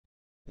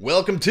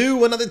Welcome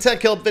to another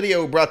Tech Help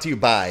video brought to you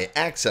by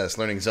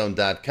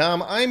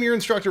accesslearningzone.com. I'm your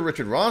instructor,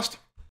 Richard Rost.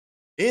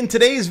 In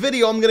today's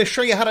video, I'm going to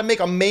show you how to make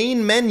a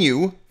main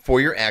menu for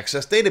your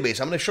Access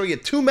database. I'm going to show you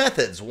two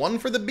methods, one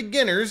for the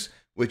beginners,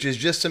 which is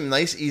just some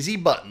nice, easy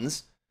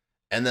buttons,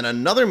 and then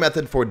another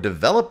method for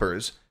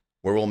developers,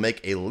 where we'll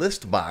make a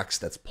list box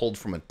that's pulled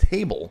from a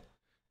table,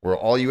 where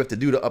all you have to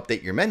do to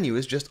update your menu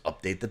is just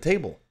update the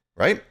table,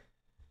 right?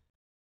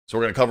 So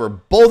we're going to cover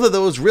both of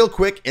those real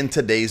quick in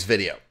today's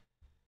video.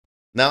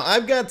 Now,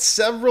 I've got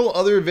several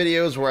other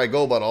videos where I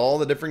go about all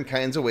the different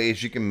kinds of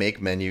ways you can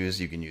make menus.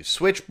 You can use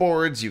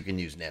switchboards, you can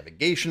use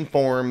navigation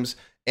forms,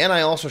 and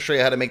I also show you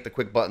how to make the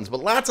quick buttons.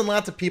 But lots and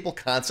lots of people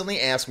constantly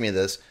ask me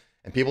this,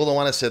 and people don't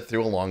want to sit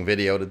through a long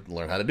video to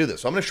learn how to do this.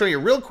 So I'm going to show you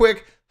real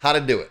quick how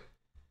to do it.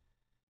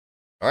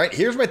 All right,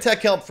 here's my Tech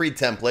Help free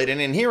template,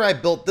 and in here I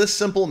built this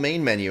simple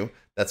main menu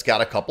that's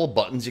got a couple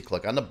buttons. You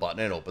click on the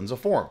button, it opens a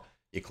form.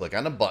 You click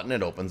on the button,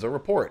 it opens a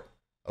report.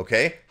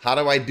 Okay, how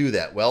do I do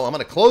that? Well, I'm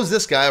going to close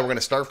this guy. We're going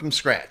to start from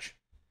scratch.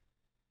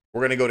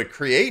 We're going to go to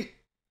create,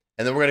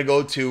 and then we're going to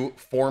go to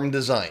form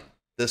design.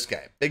 This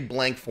guy, big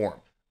blank form.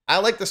 I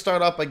like to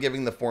start off by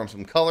giving the form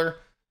some color.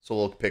 So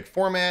we'll pick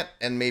format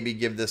and maybe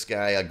give this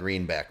guy a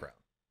green background.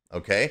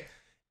 Okay,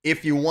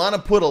 if you want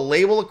to put a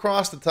label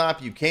across the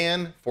top, you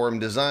can. Form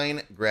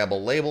design, grab a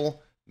label,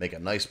 make a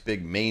nice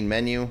big main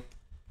menu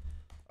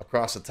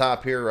across the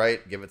top here,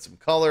 right? Give it some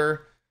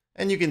color.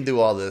 And you can do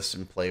all this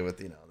and play with,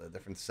 the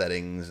different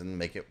settings and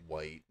make it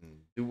white and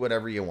do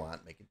whatever you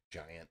want. Make it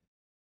giant.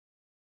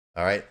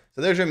 All right.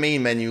 So there's your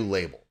main menu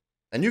label.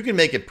 And you can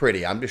make it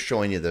pretty. I'm just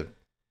showing you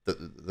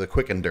the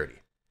quick and dirty.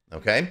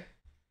 Okay.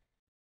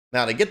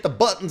 Now to get the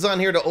buttons on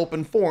here to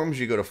open forms,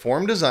 you go to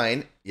form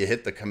design, you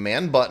hit the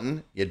command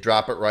button, you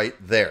drop it right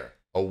there.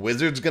 A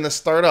wizard's going to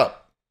start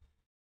up.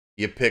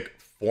 You pick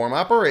form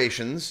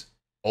operations,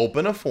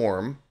 open a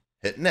form,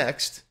 hit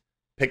next.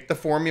 Pick the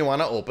form you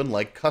want to open,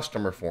 like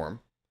customer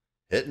form.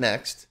 Hit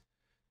next.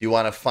 Do you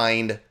want to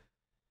find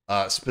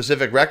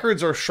specific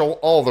records or show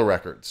all the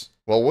records?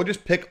 Well, we'll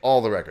just pick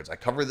all the records. I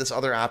covered this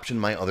other option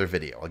in my other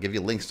video. I'll give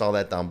you links to all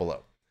that down below.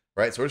 All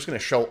right, so we're just going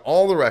to show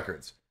all the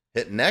records.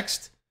 Hit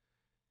next.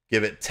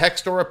 Give it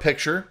text or a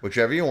picture,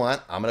 whichever you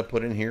want. I'm going to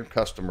put in here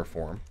customer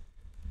form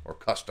or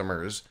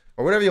customers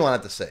or whatever you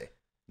want it to say.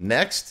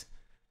 Next.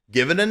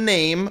 Give it a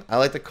name. I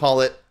like to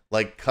call it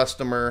like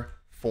customer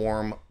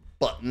form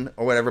button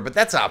or whatever, but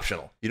that's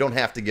optional. You don't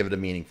have to give it a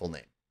meaningful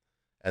name.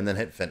 And then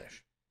hit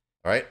finish.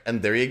 All right,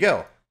 and there you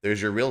go.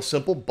 There's your real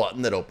simple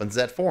button that opens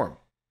that form.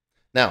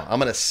 Now, I'm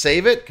going to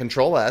save it,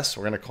 Control S.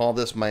 We're going to call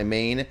this my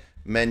main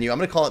menu. I'm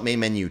going to call it main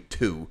menu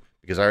 2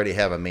 because I already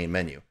have a main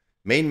menu.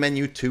 Main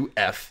menu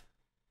 2F.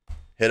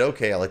 Hit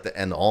OK. I like to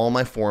end all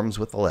my forms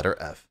with the letter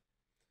F.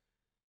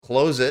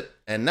 Close it,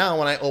 and now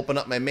when I open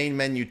up my main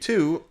menu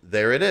 2,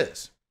 there it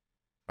is.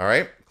 All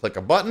right, click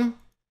a button.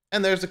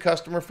 And there's the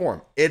customer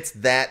form. It's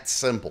that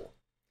simple.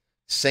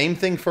 Same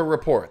thing for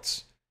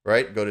reports,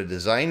 right? Go to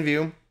design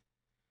view,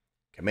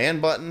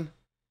 command button,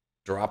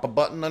 drop a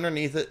button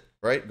underneath it,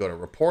 right? Go to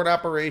report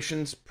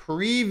operations,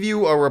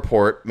 preview a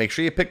report. Make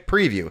sure you pick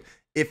preview.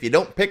 If you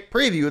don't pick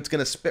preview, it's going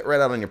to spit right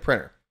out on your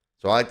printer.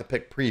 So I like to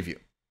pick preview.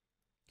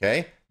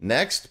 Okay.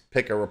 Next,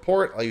 pick a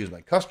report. I'll use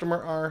my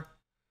customer R.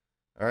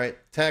 All right.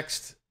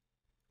 Text,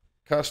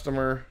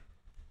 customer.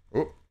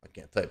 Oh, I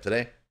can't type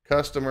today.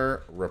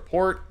 Customer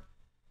report.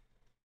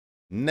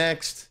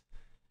 Next,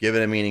 give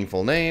it a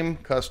meaningful name,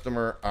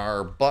 customer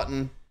R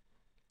button,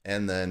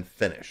 and then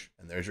finish.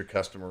 And there's your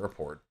customer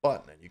report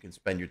button. And you can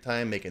spend your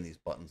time making these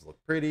buttons look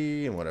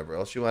pretty and whatever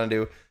else you want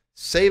to do.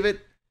 Save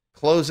it,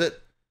 close it,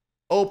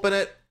 open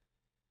it,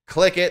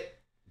 click it.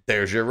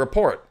 There's your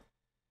report.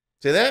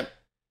 See that?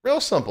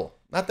 Real simple.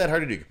 Not that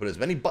hard to do. You can put as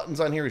many buttons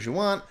on here as you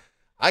want.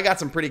 I got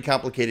some pretty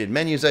complicated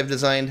menus I've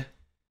designed.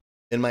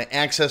 In my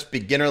Access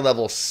Beginner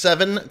Level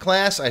 7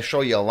 class, I show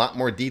you a lot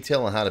more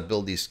detail on how to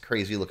build these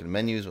crazy looking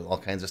menus with all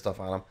kinds of stuff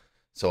on them.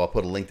 So I'll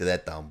put a link to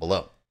that down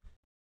below.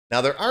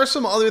 Now, there are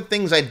some other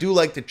things I do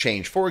like to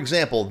change. For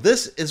example,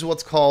 this is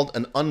what's called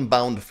an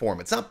unbound form.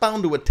 It's not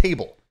bound to a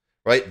table,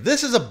 right?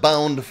 This is a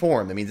bound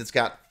form. That means it's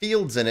got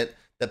fields in it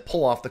that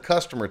pull off the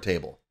customer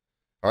table.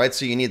 All right,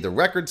 so you need the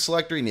record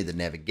selector, you need the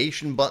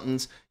navigation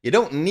buttons. You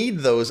don't need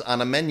those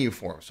on a menu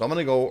form. So I'm going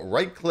to go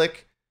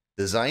right-click,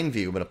 Design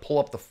View. I'm going to pull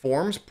up the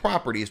Forms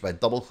properties by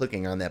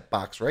double-clicking on that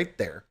box right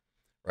there.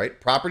 Right?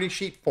 Property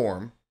Sheet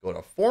Form. Go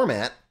to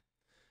Format.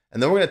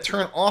 And then we're going to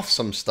turn off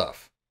some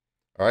stuff.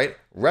 All right?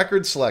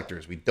 Record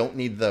selectors. We don't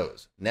need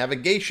those.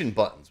 Navigation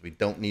buttons. We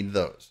don't need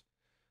those.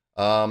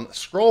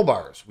 Scroll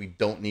bars. We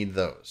don't need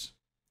those.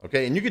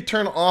 Okay? And you could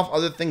turn off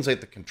other things like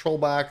the control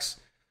box,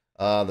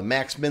 the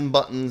max-min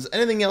buttons,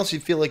 anything else you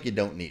feel like you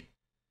don't need.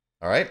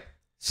 All right?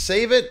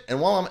 Save it,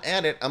 and while I'm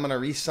at it, I'm going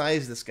to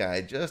resize this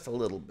guy just a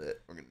little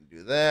bit. We're going to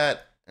do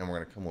that, and we're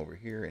going to come over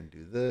here and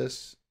do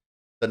this.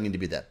 Doesn't need to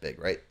be that big,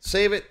 right?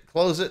 Save it,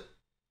 close it,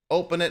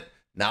 open it.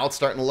 Now it's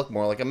starting to look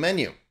more like a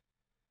menu,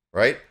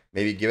 right?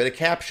 Maybe give it a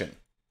caption.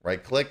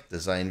 Right-click,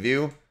 Design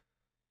View,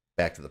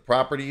 back to the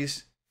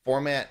Properties,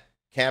 Format,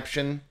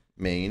 Caption,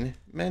 Main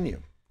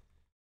Menu.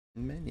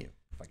 menu.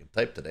 If I can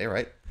type today,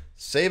 right?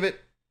 Save it,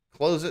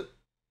 close it,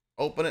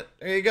 open it.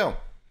 There you go.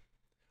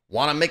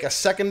 Want to make a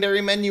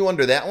secondary menu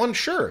under that one?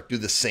 Sure. Do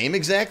the same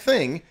exact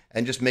thing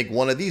and just make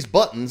one of these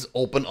buttons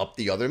open up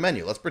the other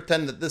menu. Let's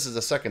pretend that this is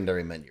a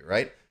secondary menu,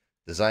 right?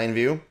 Design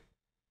view,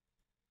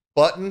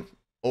 button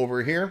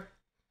over here,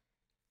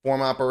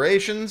 form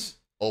operations,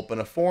 open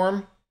a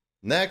form,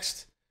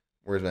 next.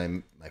 Where's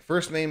my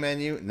first main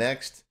menu?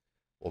 Next.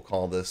 We'll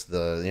call this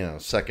the,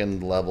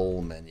 second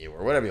level menu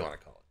or whatever you want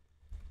to call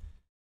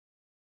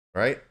it.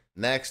 Right?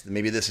 Next,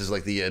 maybe this is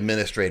like the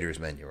administrator's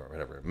menu or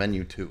whatever.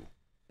 Menu 2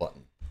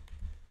 button.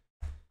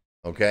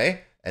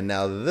 Okay? And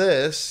now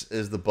this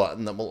is the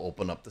button that will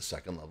open up the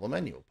second level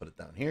menu. We'll put it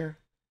down here.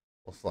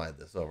 We'll slide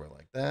this over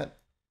like that.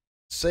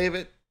 Save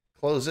it,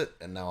 close it,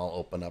 and now I'll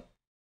open up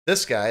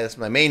this guy. That's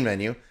my main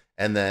menu.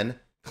 And then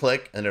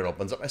click, and it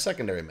opens up my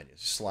secondary menu.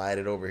 Slide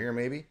it over here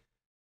maybe.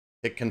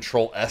 Hit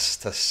Control S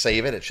to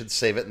save it. It should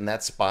save it in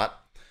that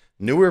spot.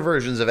 Newer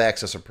versions of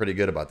Access are pretty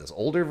good about this.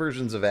 Older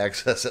versions of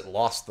Access, it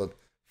lost the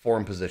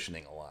form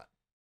positioning a lot.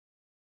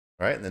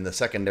 All right, and then the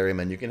secondary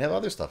menu can have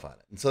other stuff on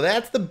it. And so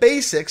that's the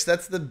basics.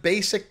 That's the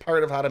basic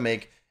part of how to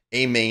make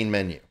a main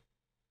menu.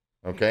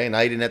 Okay,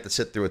 now you didn't have to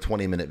sit through a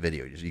 20-minute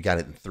video. You got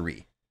it in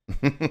 3.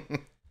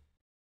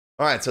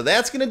 All right, so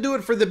that's going to do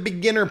it for the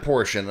beginner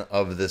portion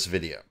of this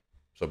video.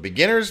 So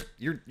beginners,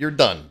 you're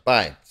done.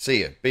 Bye. See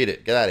you. Beat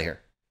it. Get out of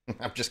here.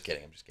 I'm just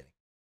kidding.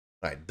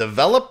 All right,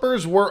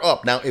 developers, we're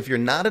up. Now, if you're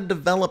not a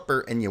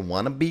developer and you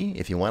want to be,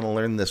 if you want to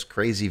learn this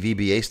crazy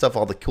VBA stuff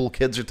all the cool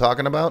kids are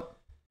talking about,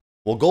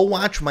 well, go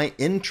watch my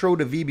Intro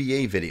to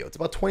VBA video. It's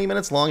about 20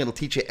 minutes long. It'll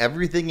teach you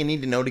everything you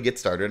need to know to get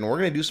started, and we're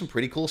going to do some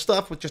pretty cool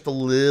stuff with just a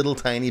little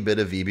tiny bit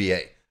of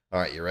VBA. All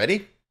right, you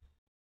ready?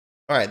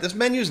 All right, this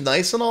menu's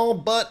nice and all,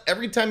 but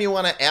every time you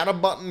want to add a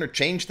button or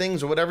change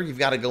things or whatever, you've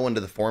got to go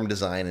into the form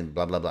design and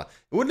blah, blah, blah.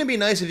 Wouldn't it be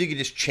nice if you could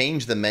just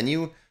change the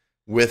menu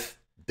with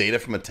data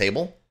from a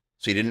table,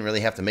 so you didn't really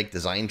have to make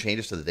design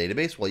changes to the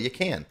database? Well, you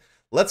can.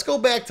 Let's go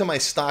back to my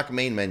stock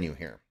main menu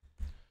here.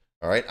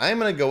 All right, I'm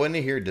going to go into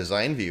here,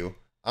 design view.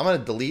 I'm going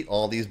to delete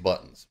all these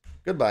buttons.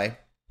 Goodbye.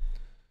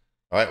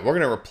 All right, we're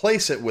going to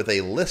replace it with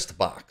a list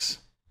box.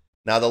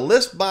 Now, the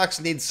list box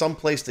needs some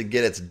place to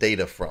get its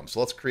data from. So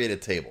let's create a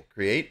table.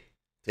 Create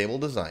table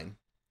design.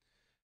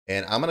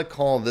 And I'm going to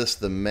call this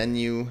the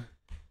menu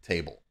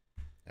table.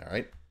 All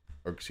right.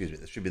 Or excuse me,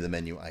 this should be the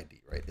menu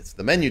ID, right? It's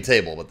the menu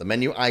table, but the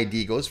menu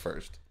ID goes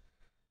first.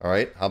 All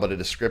right. How about a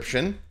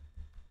description?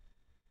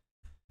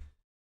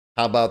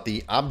 How about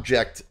the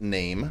object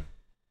name?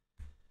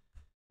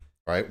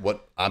 All right.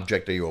 What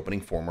object are you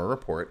opening, form or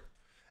report?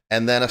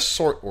 And then a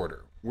sort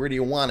order. Where do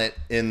you want it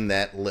in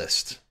that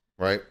list?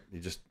 Right? You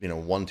just,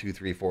 1, 2,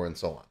 3, 4, and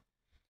so on.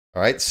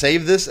 All right.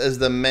 Save this as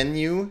the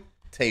menu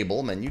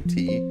table, menu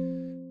T,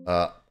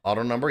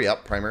 auto number,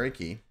 yep, primary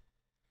key.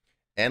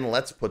 And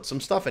let's put some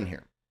stuff in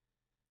here.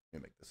 Let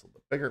me make this a little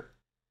bit bigger.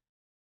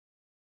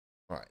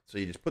 All right. So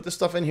you just put the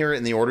stuff in here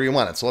in the order you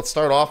want it. So let's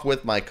start off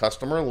with my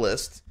customer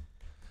list.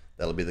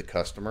 That'll be the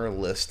customer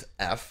list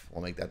F.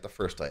 We'll make that the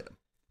first item.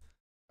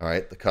 All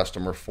right. The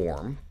customer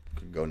form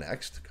can go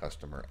next.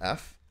 Customer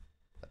F.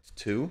 That's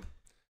 2.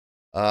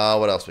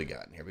 What else we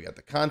got in here? We got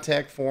the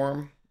contact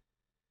form.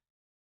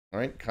 All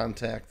right,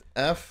 contact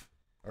F,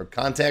 or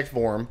contact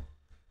form,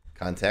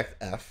 contact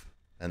F,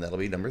 and that'll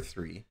be number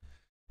 3.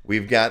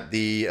 We've got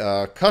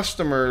the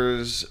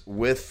customers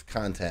with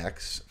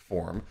contacts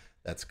form.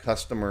 That's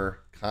customer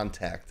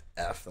contact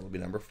F. That'll be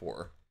number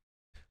 4.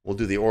 We'll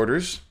do the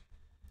orders,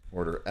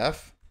 order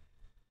F,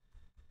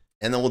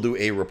 and then we'll do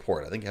a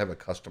report. I think I have a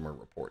customer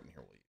report in here.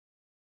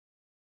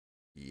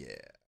 Yeah,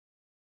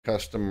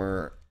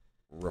 customer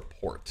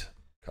report.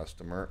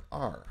 Customer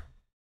R.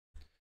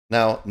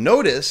 Now,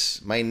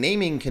 notice my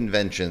naming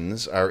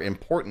conventions are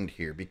important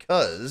here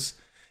because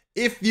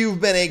if you've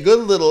been a good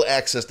little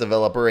Access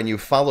developer and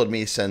you've followed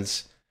me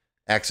since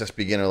Access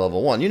Beginner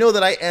Level 1, you know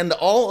that I end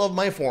all of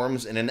my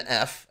forms in an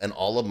F and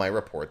all of my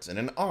reports in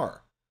an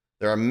R.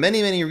 There are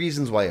many, many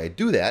reasons why I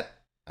do that.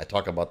 I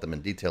talk about them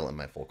in detail in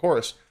my full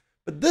course,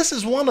 but this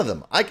is one of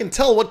them. I can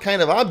tell what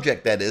kind of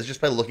object that is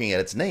just by looking at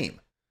its name,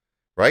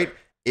 right?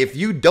 If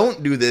you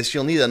don't do this,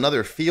 you'll need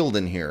another field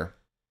in here.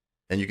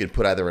 And you can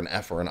put either an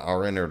F or an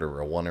R in it,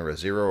 or a 1 or a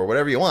 0, or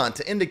whatever you want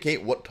to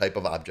indicate what type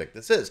of object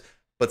this is.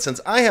 But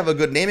since I have a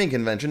good naming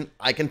convention,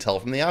 I can tell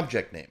from the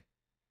object name.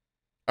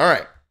 All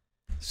right,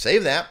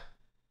 save that.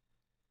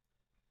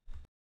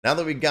 Now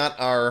that we got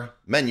our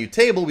menu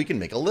table, we can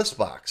make a list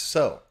box.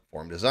 So,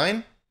 form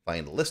design,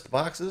 find list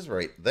boxes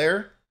right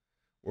there.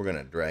 We're going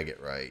to drag it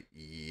right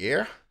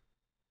here.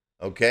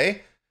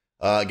 Okay,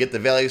 get the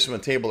values from a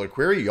table or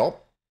query.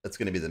 Yup, that's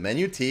going to be the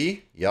menu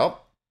T.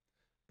 Yup.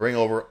 Bring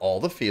over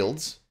all the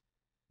fields.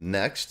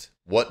 Next,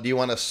 what do you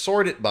want to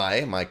sort it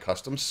by? My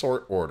custom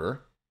sort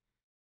order.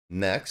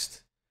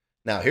 Next.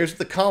 Now, here's what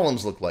the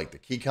columns look like. The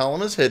key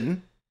column is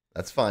hidden.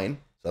 That's fine.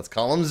 So that's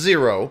column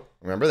 0.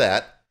 Remember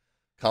that.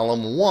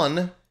 Column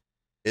 1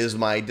 is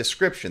my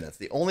description. That's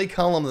the only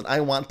column that I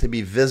want to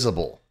be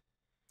visible.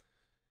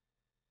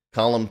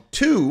 Column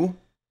 2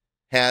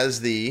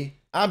 has the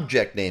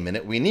object name in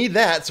it. We need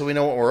that so we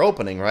know what we're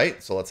opening,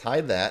 right? So let's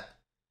hide that.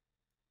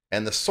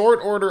 And the sort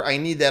order, I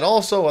need that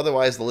also.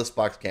 Otherwise, the list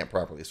box can't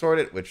properly sort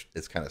it, which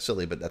is kind of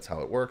silly, but that's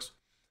how it works.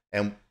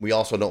 And we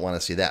also don't want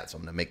to see that. So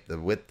I'm going to make the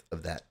width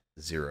of that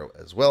 0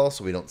 as well,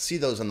 so we don't see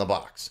those in the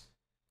box.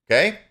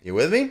 Okay, you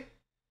with me?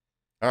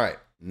 All right,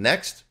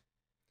 next.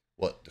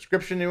 What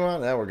description do you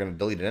want? Now we're going to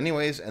delete it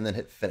anyways, and then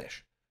hit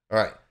finish. All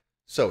right,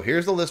 so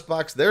here's the list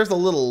box. There's the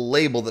little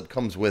label that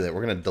comes with it.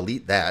 We're going to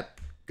delete that.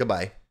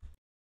 Goodbye.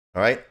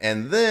 All right,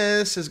 and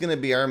this is going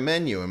to be our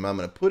menu, and I'm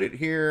going to put it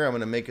here. I'm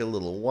going to make it a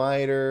little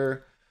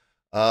wider.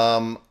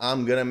 I'm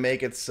going to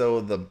make it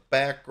so the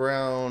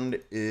background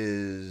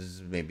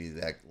is maybe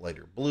that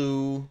lighter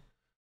blue.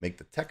 Make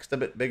the text a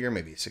bit bigger,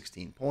 maybe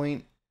 16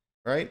 point,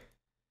 right?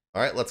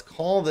 All right, let's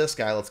call this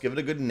guy. Let's give it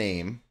a good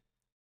name.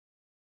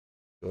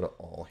 Go to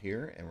all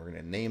here, and we're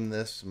going to name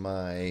this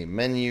my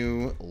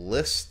menu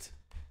list.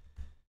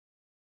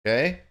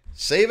 Okay,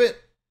 save it,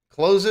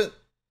 close it,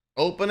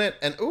 open it,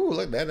 and ooh,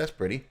 look at that. That's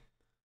pretty.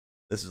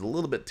 This is a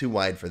little bit too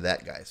wide for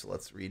that guy, so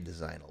let's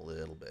redesign a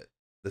little bit.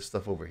 This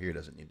stuff over here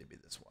doesn't need to be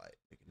this wide.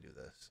 We can do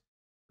this.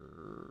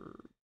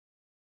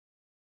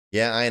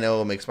 Yeah, I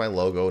know it makes my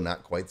logo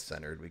not quite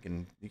centered. You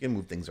can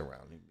move things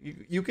around.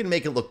 You can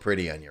make it look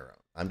pretty on your own.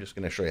 I'm just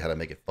going to show you how to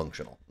make it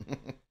functional.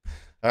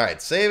 All right,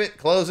 save it,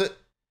 close it,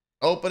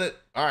 open it.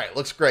 All right,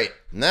 looks great.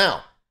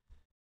 Now,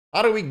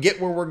 how do we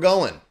get where we're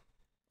going?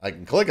 I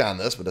can click on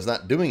this, but it's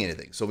not doing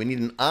anything. So we need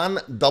an on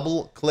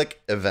double click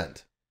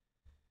event.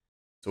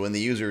 So when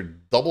the user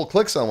double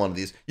clicks on one of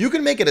these, you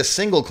can make it a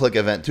single click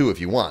event too if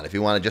you want. If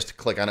you want to just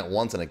click on it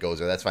once and it goes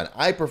there, that's fine.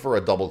 I prefer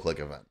a double click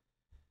event.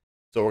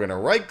 So we're going to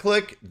right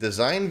click,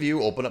 design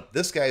view, open up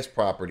this guy's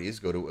properties,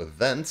 go to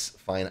events,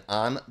 find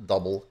on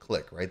double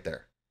click right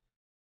there.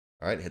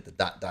 All right, hit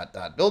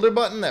the ... builder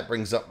button. That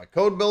brings up my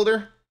code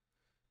builder.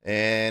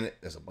 And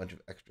there's a bunch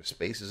of extra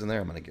spaces in there.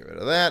 I'm going to get rid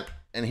of that.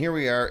 And here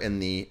we are in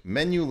the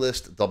menu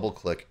list double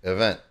click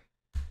event.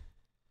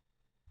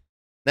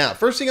 Now,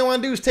 first thing I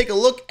want to do is take a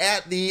look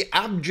at the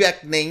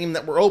object name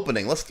that we're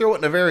opening. Let's throw it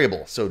in a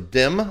variable. So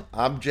dim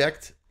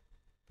object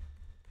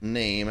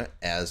name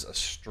as a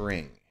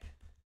string.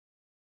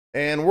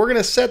 And we're going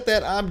to set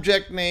that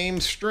object name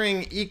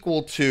string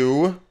equal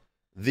to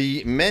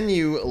the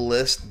menu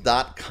list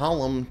dot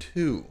column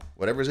 2,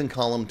 whatever's in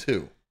column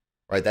 2.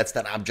 Right? That's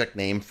that object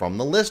name from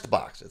the list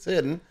box. It's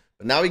hidden,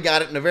 but now we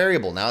got it in a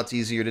variable. Now it's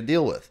easier to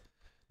deal with.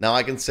 Now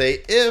I can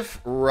say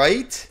if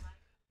right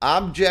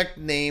object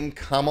name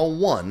comma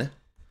 1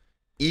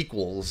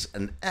 equals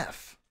an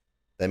F.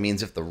 That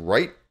means if the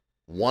right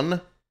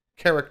one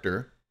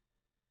character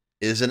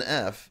is an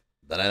F,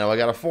 then I know I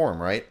got a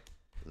form, right?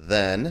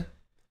 Then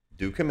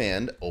do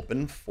command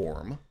open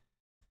form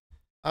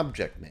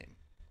object name.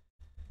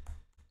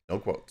 No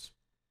quotes.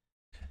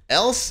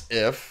 Else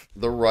if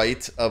the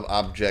right of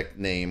object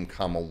name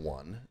comma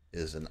 1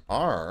 is an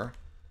R,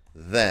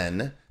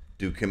 then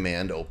do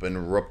command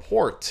open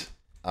report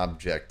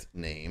object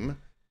name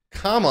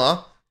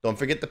comma, don't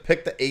forget to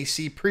pick the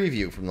AC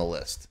preview from the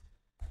list,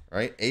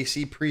 right?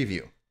 AC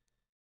preview.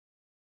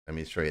 Let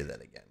me show you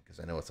that again, because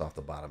I know it's off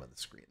the bottom of the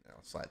screen. Now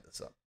I'll slide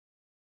this up.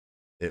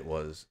 It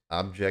was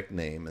object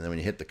name, and then when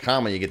you hit the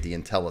comma, you get the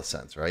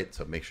IntelliSense, right?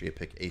 So make sure you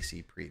pick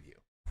AC preview.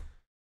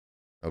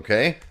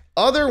 Okay?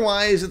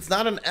 Otherwise, it's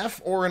not an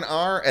F or an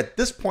R. At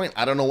this point,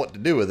 I don't know what to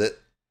do with it.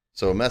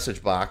 So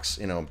message box,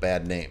 you know,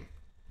 bad name,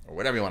 or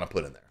whatever you want to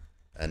put in there.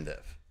 End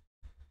if.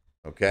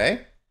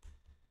 Okay?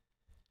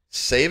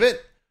 Save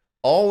it.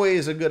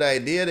 Always a good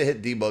idea to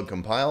hit debug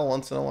compile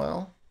once in a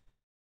while.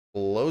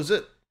 Close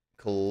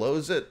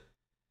it,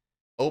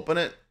 open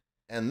it,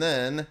 and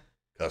then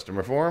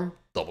customer form,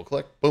 double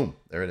click, boom,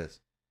 there it is.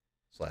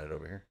 Slide it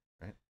over here,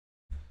 right?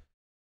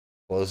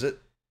 Close it.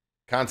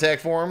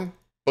 Contact form,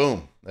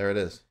 boom, there it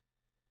is.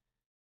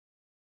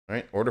 All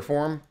right, order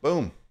form,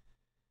 boom.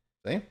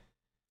 See?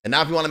 And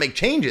now if you want to make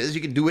changes,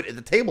 you can do it at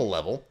the table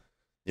level.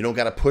 You don't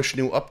got to push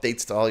new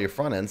updates to all your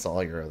front ends, to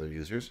all your other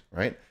users,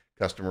 right?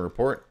 Customer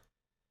report,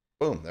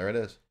 boom, there it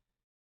is.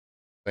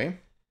 See?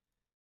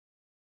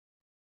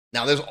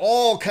 Now, there's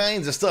all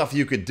kinds of stuff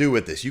you could do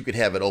with this. You could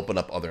have it open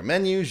up other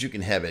menus. You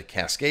can have it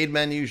cascade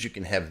menus. You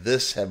can have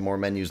this have more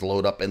menus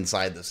load up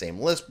inside the same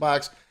list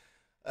box.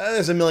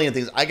 There's a million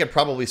things. I could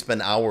probably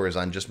spend hours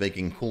on just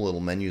making cool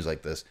little menus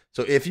like this.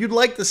 So if you'd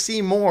like to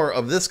see more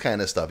of this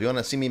kind of stuff, you want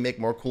to see me make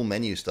more cool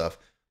menu stuff,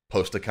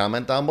 post a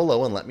comment down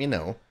below and let me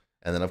know.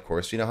 And then, of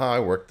course, you know how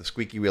I work. The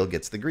squeaky wheel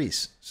gets the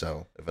grease.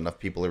 So if enough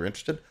people are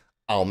interested,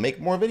 I'll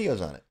make more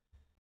videos on it.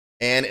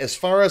 And as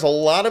far as a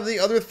lot of the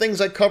other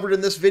things I covered in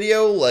this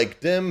video,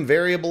 like dim,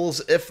 variables,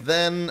 if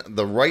then,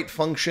 the right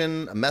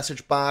function, a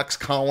message box,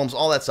 columns,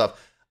 all that stuff,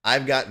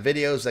 I've got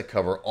videos that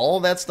cover all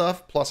that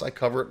stuff, plus I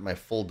cover it in my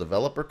full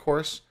developer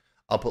course.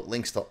 I'll put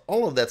links to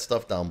all of that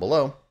stuff down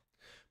below.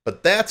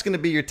 But that's going to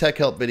be your Tech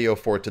Help video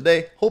for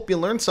today. Hope you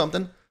learned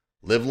something.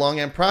 Live long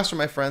and prosper,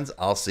 my friends.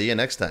 I'll see you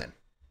next time.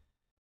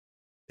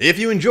 If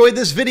you enjoyed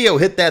this video,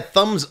 hit that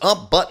thumbs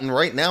up button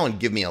right now and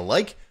give me a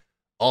like.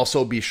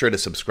 Also, be sure to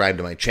subscribe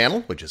to my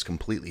channel, which is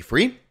completely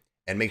free.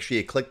 And make sure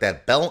you click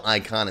that bell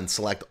icon and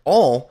select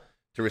all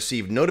to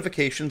receive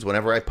notifications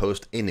whenever I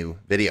post a new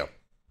video.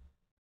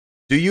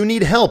 Do you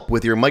need help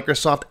with your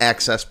Microsoft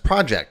Access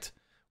project?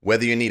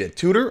 Whether you need a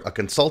tutor, a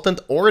consultant,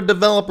 or a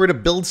developer to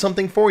build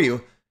something for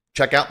you,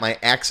 check out my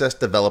Access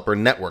Developer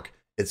Network.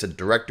 It's a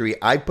directory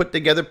I put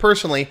together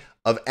personally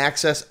of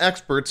Access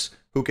experts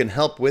who can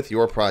help with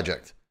your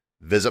project.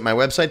 Visit my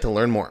website to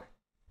learn more.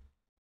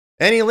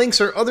 Any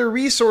links or other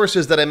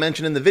resources that I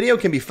mentioned in the video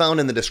can be found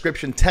in the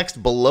description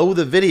text below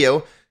the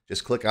video.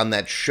 Just click on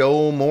that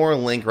Show More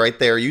link right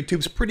there.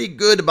 YouTube's pretty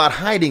good about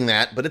hiding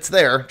that, but it's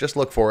there. Just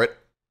look for it.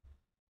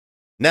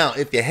 Now,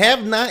 if you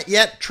have not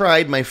yet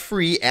tried my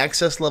free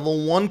Access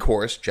Level 1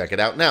 course, check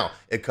it out now.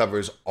 It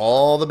covers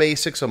all the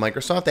basics of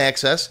Microsoft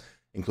Access,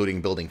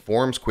 including building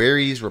forms,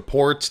 queries,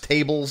 reports,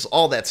 tables,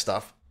 all that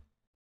stuff.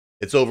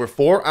 It's over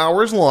 4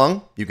 hours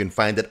long. You can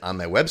find it on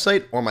my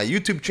website or my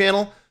YouTube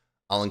channel.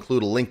 I'll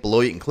include a link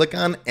below you can click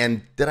on.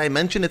 And did I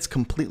mention it's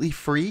completely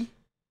free?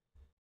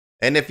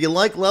 And if you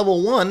like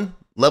Level 1,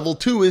 Level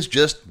 2 is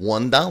just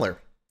 $1.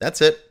 That's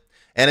it.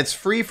 And it's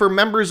free for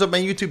members of my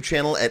YouTube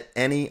channel at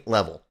any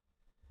level.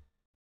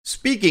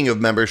 Speaking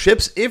of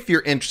memberships, if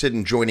you're interested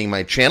in joining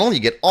my channel, you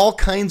get all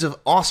kinds of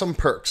awesome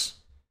perks.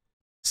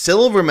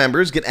 Silver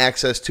members get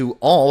access to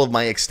all of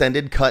my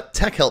extended cut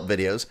TechHelp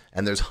videos,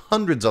 and there's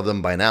hundreds of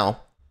them by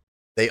now.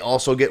 They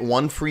also get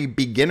one free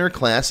beginner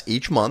class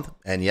each month,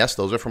 and yes,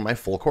 those are for my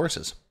full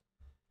courses.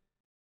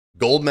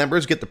 Gold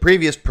members get the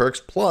previous perks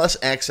plus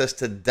access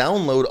to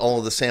download all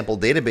of the sample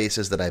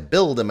databases that I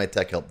build in my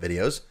TechHelp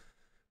videos.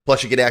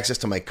 Plus, you get access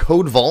to my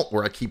code vault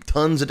where I keep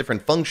tons of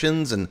different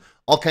functions and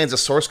all kinds of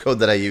source code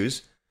that I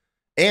use.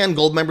 And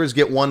gold members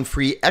get one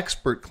free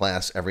expert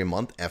class every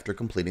month after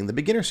completing the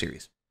beginner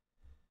series.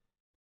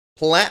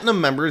 Platinum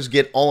members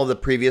get all of the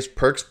previous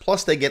perks,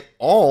 plus they get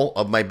all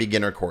of my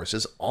beginner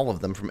courses, all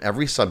of them from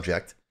every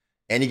subject.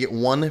 And you get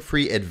one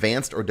free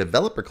advanced or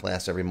developer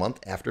class every month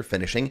after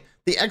finishing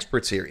the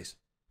expert series.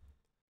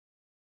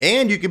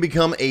 And you can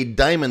become a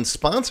diamond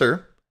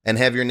sponsor and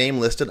have your name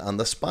listed on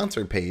the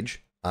sponsor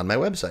page on my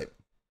website.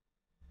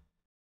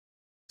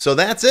 So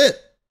that's it.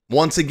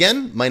 Once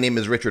again, my name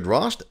is Richard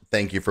Rost.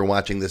 Thank you for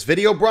watching this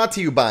video brought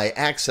to you by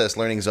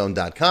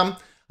accesslearningzone.com.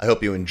 I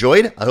hope you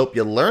enjoyed. I hope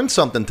you learned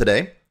something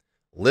today.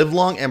 Live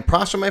long and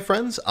prosper, my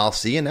friends. I'll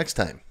see you next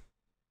time.